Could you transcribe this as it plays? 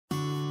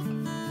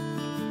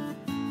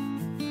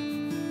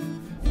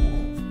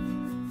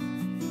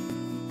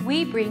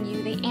we bring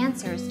you the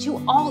answers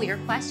to all your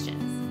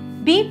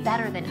questions. Be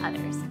better than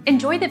others.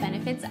 Enjoy the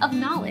benefits of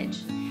knowledge.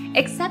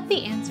 Accept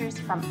the answers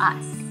from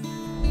us.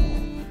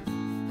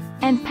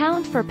 And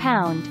pound for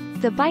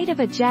pound, the bite of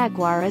a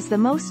jaguar is the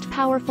most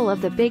powerful of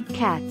the big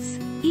cats,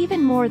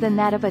 even more than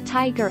that of a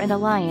tiger and a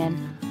lion.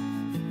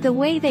 The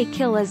way they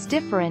kill is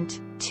different,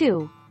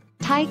 too.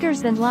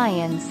 Tigers and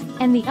lions,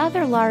 and the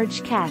other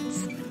large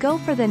cats, go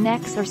for the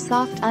necks or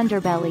soft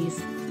underbellies.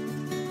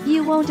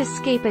 You won't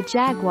escape a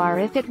jaguar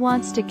if it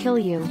wants to kill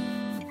you.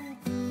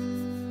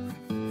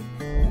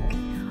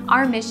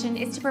 Our mission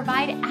is to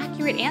provide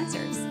accurate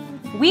answers.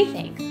 We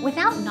think,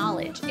 without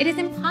knowledge, it is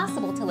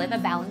impossible to live a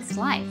balanced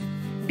life.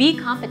 Be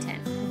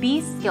competent,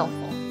 be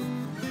skillful.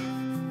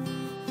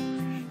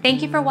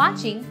 Thank you for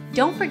watching.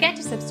 Don't forget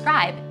to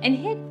subscribe and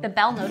hit the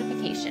bell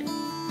notification.